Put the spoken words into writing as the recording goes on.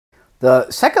The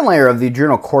second layer of the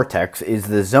adrenal cortex is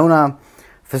the zona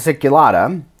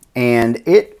fasciculata, and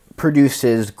it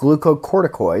produces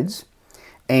glucocorticoids.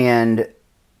 And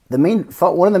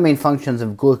one of the main functions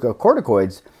of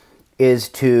glucocorticoids is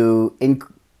to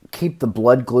keep the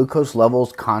blood glucose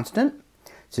levels constant,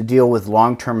 to deal with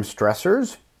long-term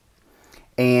stressors.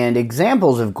 And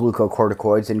examples of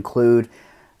glucocorticoids include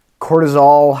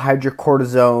cortisol,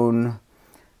 hydrocortisone,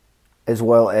 as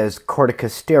well as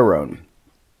corticosterone.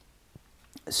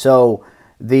 So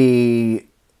the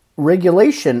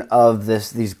regulation of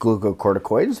these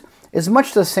glucocorticoids is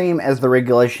much the same as the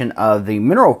regulation of the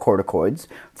mineralocorticoids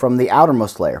from the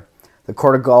outermost layer. The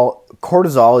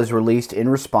cortisol is released in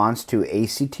response to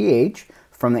ACTH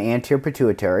from the anterior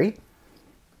pituitary,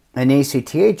 and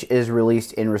ACTH is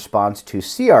released in response to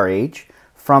CRH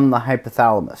from the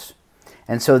hypothalamus.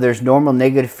 And so there's normal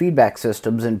negative feedback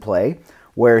systems in play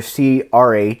where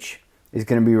CRH is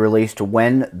going to be released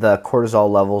when the cortisol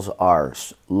levels are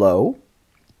low.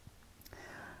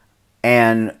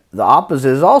 And the opposite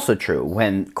is also true.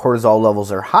 When cortisol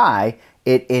levels are high,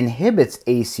 it inhibits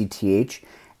ACTH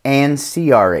and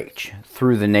CRH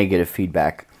through the negative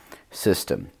feedback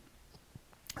system.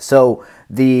 So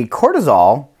the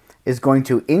cortisol is going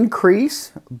to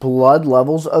increase blood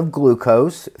levels of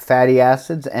glucose, fatty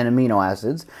acids, and amino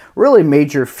acids, really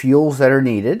major fuels that are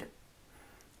needed.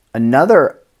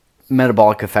 Another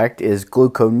metabolic effect is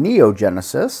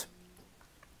gluconeogenesis.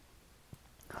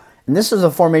 And this is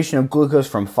the formation of glucose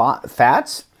from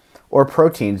fats or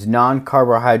proteins,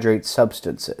 non-carbohydrate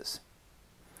substances.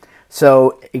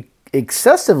 So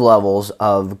excessive levels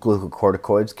of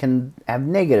glucocorticoids can have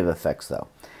negative effects, though.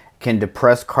 Can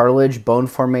depress cartilage, bone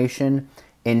formation,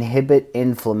 inhibit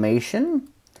inflammation,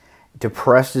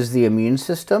 depresses the immune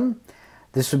system.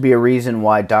 This would be a reason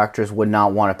why doctors would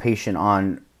not want a patient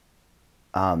on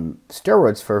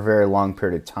steroids for a very long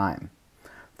period of time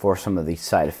for some of these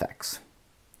side effects.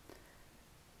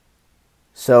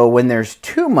 So when there's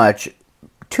too many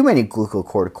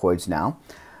glucocorticoids now,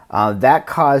 that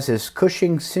causes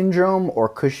Cushing syndrome or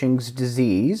Cushing's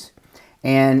disease.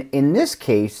 And in this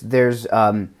case, there's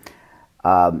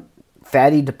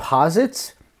fatty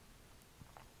deposits,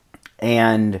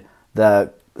 and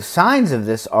the signs of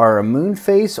this are a moon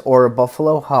face or a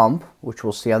buffalo hump, which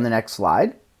we'll see on the next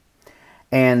slide.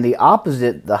 And the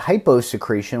opposite, the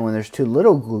hyposecretion, when there's too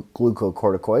little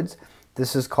glucocorticoids,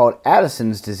 this is called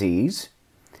Addison's disease.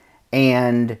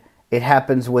 And it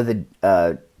happens with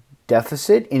a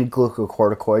deficit in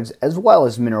glucocorticoids as well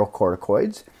as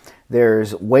mineralocorticoids.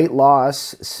 There's weight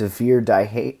loss, severe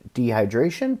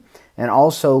dehydration, and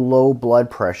also low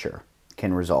blood pressure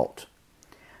can result.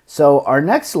 So our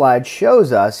next slide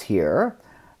shows us here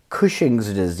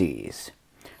Cushing's disease.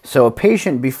 So a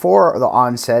patient before the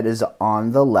onset is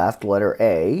on the left, letter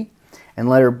A, and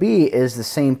letter B is the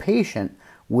same patient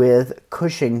with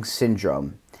Cushing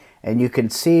syndrome. And you can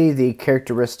see the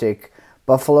characteristic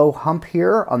buffalo hump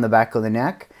here on the back of the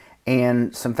neck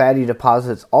and some fatty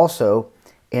deposits also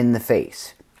in the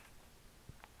face.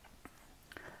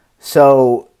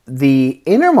 So the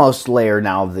innermost layer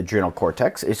now of the adrenal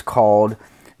cortex is called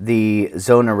the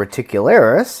zona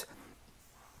reticularis,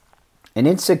 and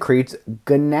it secretes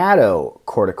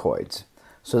gonadocorticoids.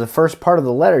 So the first part of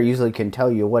the letter usually can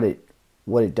tell you what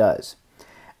it does.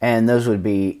 And those would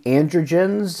be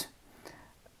androgens,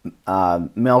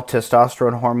 male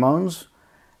testosterone hormones,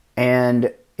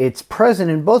 and it's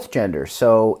present in both genders,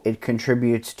 so it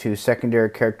contributes to secondary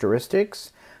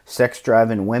characteristics, sex drive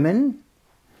in women.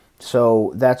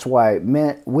 So that's why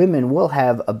women will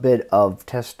have a bit of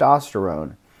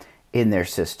testosterone in their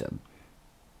system.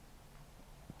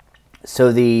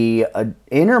 So the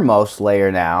innermost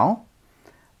layer now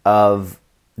of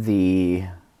the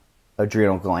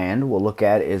adrenal gland we'll look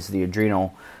at is the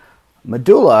adrenal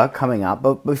medulla coming up.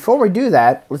 But before we do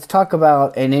that, let's talk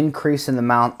about an increase in the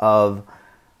amount of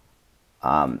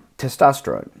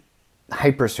testosterone,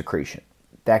 hypersecretion.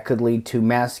 That could lead to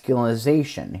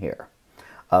masculinization here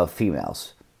of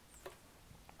females.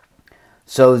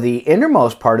 So the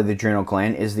innermost part of the adrenal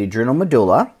gland is the adrenal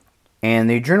medulla, and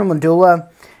the adrenal medulla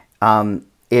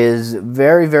is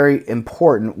very, very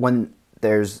important when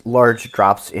there's large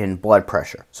drops in blood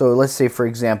pressure. So let's say, for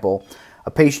example,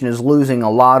 a patient is losing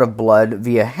a lot of blood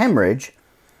via hemorrhage.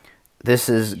 This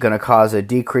is going to cause a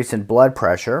decrease in blood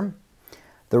pressure.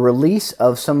 The release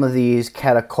of some of these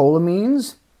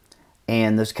catecholamines,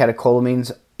 and those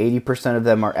catecholamines, 80% of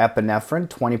them are epinephrine,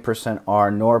 20%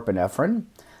 are norepinephrine.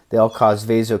 They all cause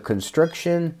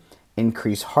vasoconstriction,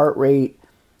 increase heart rate,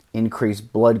 increase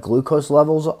blood glucose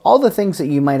levels, all the things that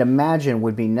you might imagine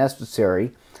would be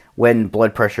necessary when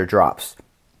blood pressure drops.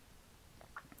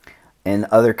 And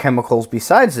other chemicals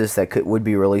besides this that would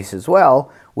be released as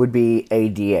well would be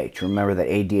ADH. Remember that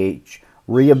ADH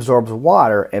reabsorbs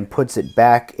water and puts it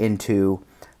back into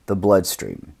the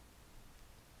bloodstream.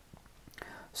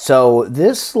 So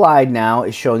this slide now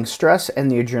is showing stress and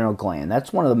the adrenal gland.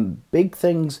 That's one of the big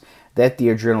things that the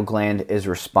adrenal gland is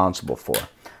responsible for.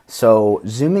 So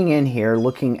zooming in here,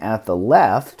 looking at the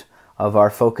left of our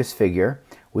focus figure,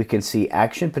 we can see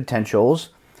action potentials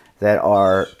that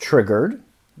are triggered,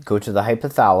 go to the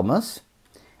hypothalamus,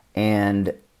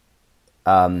 and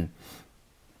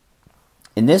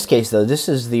in this case, though, this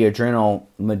is the adrenal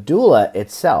medulla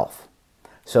itself.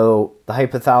 So the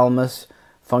hypothalamus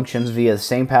functions via the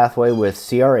same pathway with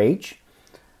CRH,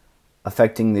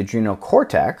 affecting the adrenal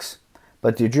cortex,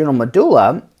 but the adrenal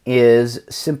medulla is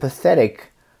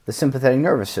sympathetic, the sympathetic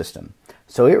nervous system.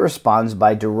 So it responds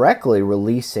by directly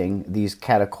releasing these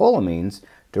catecholamines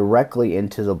directly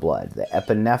into the blood, the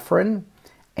epinephrine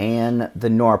and the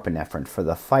norepinephrine for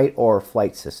the fight or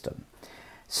flight system.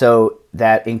 So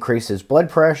that increases blood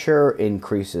pressure,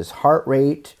 increases heart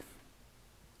rate.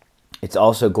 It's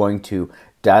also going to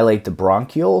dilate the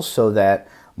bronchioles so that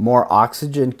more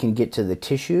oxygen can get to the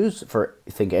tissues for,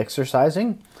 think,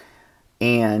 exercising.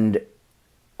 And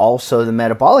also the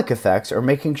metabolic effects are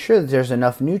making sure that there's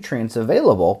enough nutrients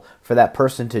available for that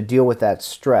person to deal with that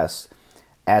stress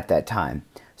at that time.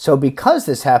 So because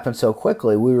this happens so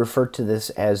quickly, we refer to this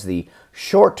as the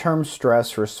short-term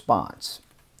stress response.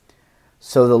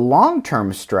 So the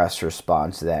long-term stress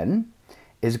response then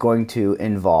is going to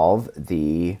involve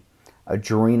the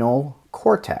adrenal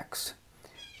cortex,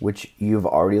 which you've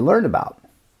already learned about.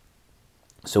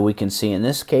 So we can see in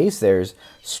this case there's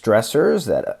stressors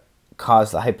that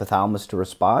cause the hypothalamus to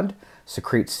respond,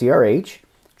 secrete CRH,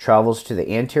 travels to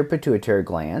the anterior pituitary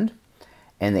gland,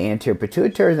 and the anterior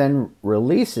pituitary then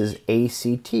releases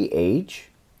ACTH.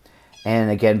 And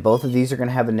again, both of these are going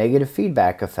to have a negative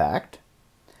feedback effect.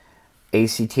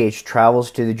 ACTH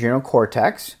travels to the adrenal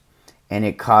cortex, and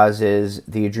it causes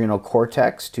the adrenal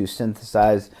cortex to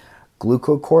synthesize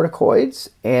glucocorticoids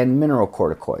and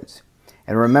mineralocorticoids.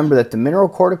 And remember that the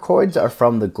mineralocorticoids are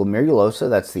from the glomerulosa,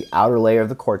 that's the outer layer of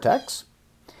the cortex,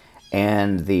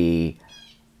 and the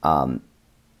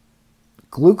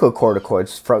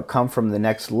glucocorticoids come from the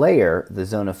next layer, the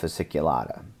zona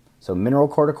fasciculata. So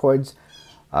mineralocorticoids,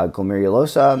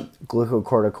 glomerulosa,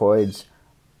 glucocorticoids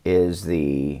is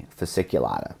the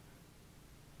fasciculata.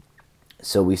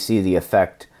 So we see the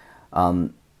effect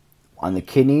on the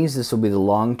kidneys. This will be the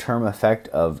long-term effect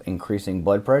of increasing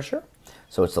blood pressure.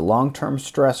 So it's a long-term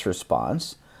stress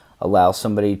response, allows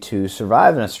somebody to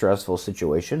survive in a stressful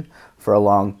situation for a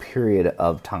long period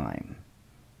of time.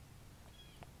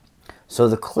 So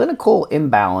the clinical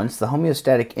imbalance, the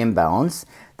homeostatic imbalance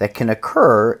that can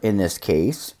occur in this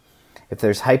case, if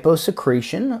there's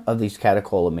hyposecretion of these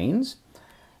catecholamines,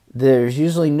 there's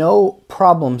usually no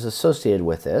problems associated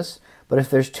with this, but if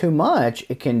there's too much,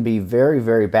 it can be very,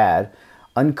 very bad.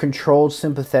 Uncontrolled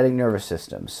sympathetic nervous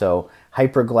system, so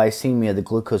hyperglycemia, the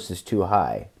glucose is too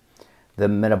high. The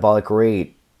metabolic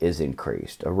rate is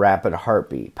increased, a rapid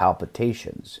heartbeat,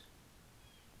 palpitations.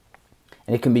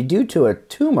 And it can be due to a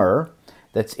tumor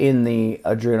that's in the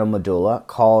adrenal medulla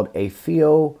called a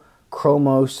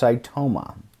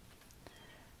pheochromocytoma.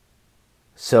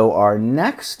 So our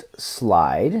next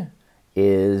slide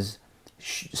is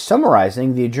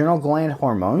summarizing the adrenal gland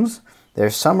hormones, their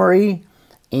summary,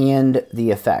 and the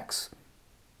effects.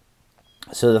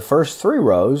 So the first three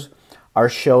rows are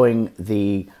showing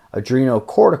the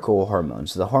adrenocortical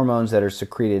hormones, the hormones that are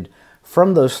secreted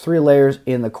from those three layers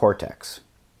in the cortex.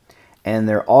 And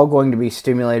they're all going to be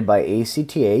stimulated by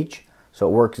ACTH, so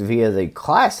it works via the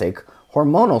classic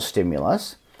hormonal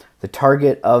stimulus. The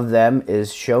target of them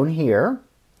is shown here.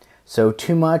 So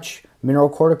too much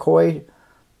mineralocorticoid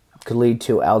could lead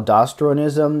to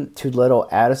aldosteronism, too little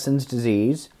Addison's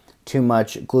disease, too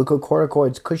much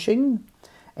glucocorticoids Cushing,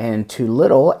 and too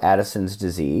little Addison's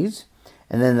disease.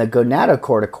 And then the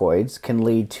gonadocorticoids can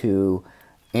lead to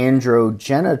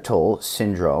androgenital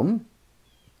syndrome.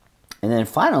 And then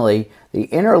finally, the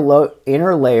inner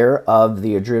layer of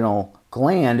the adrenal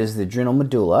gland is the adrenal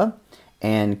medulla,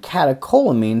 and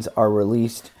catecholamines are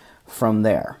released from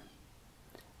there.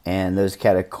 And those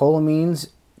catecholamines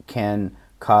can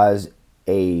cause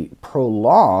a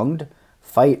prolonged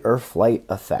fight or flight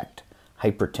effect,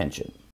 hypertension.